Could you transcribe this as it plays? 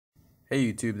Hey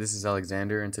YouTube, this is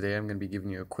Alexander, and today I'm going to be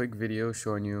giving you a quick video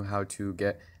showing you how to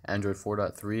get Android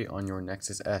 4.3 on your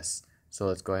Nexus S. So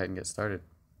let's go ahead and get started.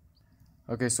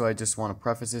 Okay, so I just want to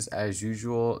preface this as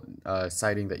usual,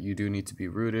 citing that you do need to be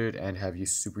rooted and have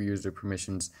super user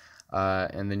permissions.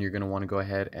 And then you're going to want to go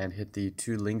ahead and hit the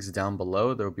two links down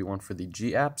below. There will be one for the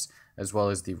G apps as well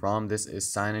as the ROM. This is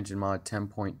Cyanogenmod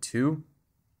 10.2.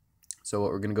 So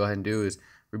what we're going to go ahead and do is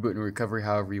reboot and recovery,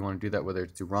 however you want to do that, whether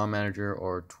it's through ROM manager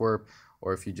or twerp,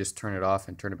 or if you just turn it off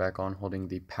and turn it back on holding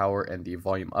the power and the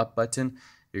volume up button,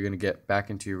 you're going to get back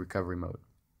into your recovery mode.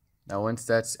 Now once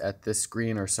that's at this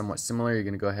screen or somewhat similar, you're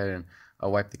going to go ahead and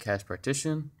wipe the cache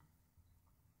partition.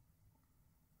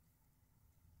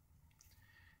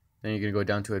 Then you're going to go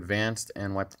down to advanced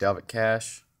and wipe the Dalvik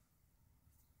cache.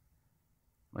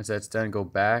 Once that's done, go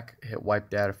back, hit wipe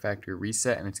data factory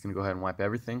reset, and it's going to go ahead and wipe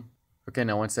everything. Okay,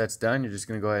 now once that's done, you're just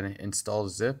going to go ahead and install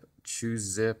zip, choose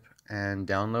zip, and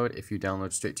download. If you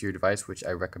download straight to your device, which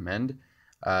I recommend,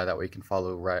 that way you can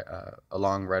follow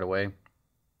along right away.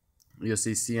 You'll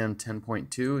see GSM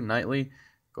 10.2 nightly.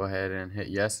 Go ahead and hit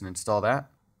yes and install that.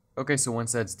 Okay, so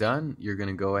once that's done, you're going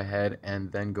to go ahead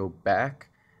and then go back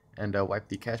and wipe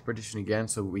the cache partition again,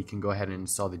 so we can go ahead and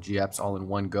install the G apps all in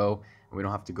one go, and we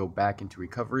don't have to go back into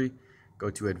recovery.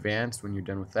 Go to advanced. When you're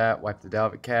done with that, wipe the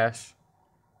Dalvik cache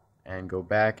and go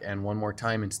back and one more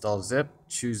time install zip,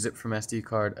 choose zip from SD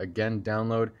card, again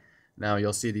download. Now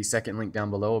you'll see the second link down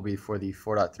below will be for the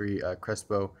 4.3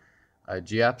 Crespo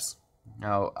G apps.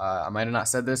 Now I might have not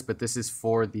said this, but this is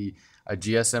for the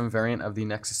GSM variant of the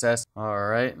Nexus S.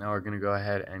 Alright, now we're going to go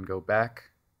ahead and go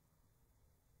back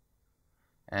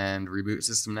and reboot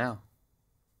system now.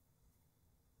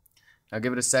 Now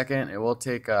give it a second. It will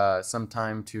take some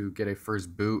time to get a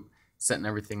first boot, setting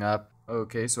everything up.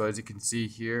 Okay, so as you can see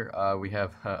here, we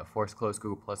have force close,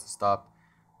 Google Plus has stopped,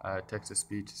 text to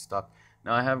speech has stopped.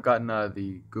 Now I have gotten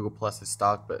the Google Plus has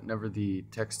stopped, but never the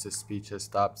text to speech has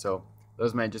stopped. So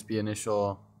those might just be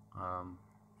initial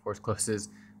force closes.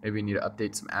 Maybe we need to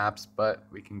update some apps, but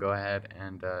we can go ahead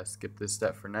and skip this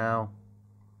step for now.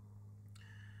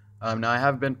 Now I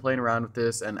have been playing around with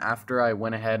this, and after I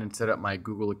went ahead and set up my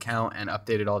Google account and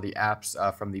updated all the apps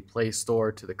from the Play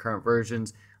Store to the current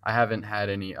versions, I haven't had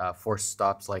any force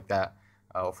stops like that,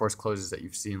 or force closes that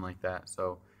you've seen like that.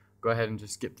 So go ahead and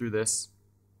just skip through this.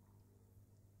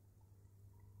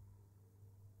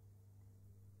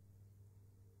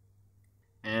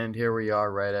 And here we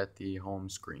are right at the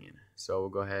home screen. So we'll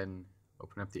go ahead and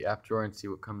open up the app drawer and see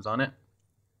what comes on it.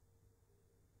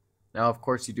 Now, of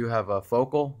course, you do have a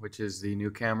focal, which is the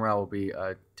new camera I'll be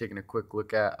taking a quick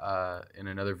look at in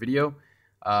another video.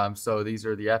 So these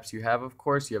are the apps you have, of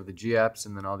course. You have the G apps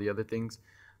and then all the other things.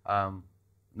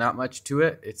 Not much to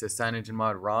it. It's a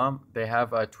Cyanogenmod ROM. They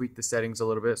have tweaked the settings a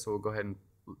little bit, so we'll go ahead and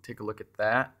take a look at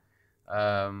that.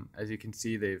 As you can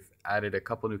see, they've added a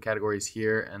couple new categories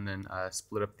here and then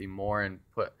split up the more and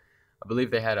put, I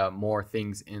believe they had more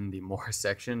things in the more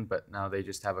section, but now they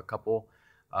just have a couple.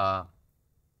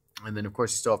 And then, of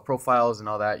course, you still have profiles and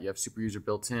all that. You have super user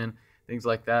built in, things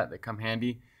like that come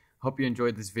handy. Hope you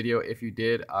enjoyed this video. If you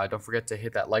did, don't forget to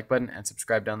hit that like button and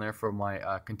subscribe down there for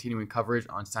my continuing coverage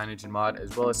on Cyanogenmod,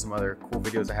 as well as some other cool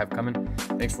videos I have coming.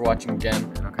 Thanks for watching again,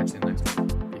 and I'll catch you in the next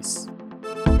one. Peace.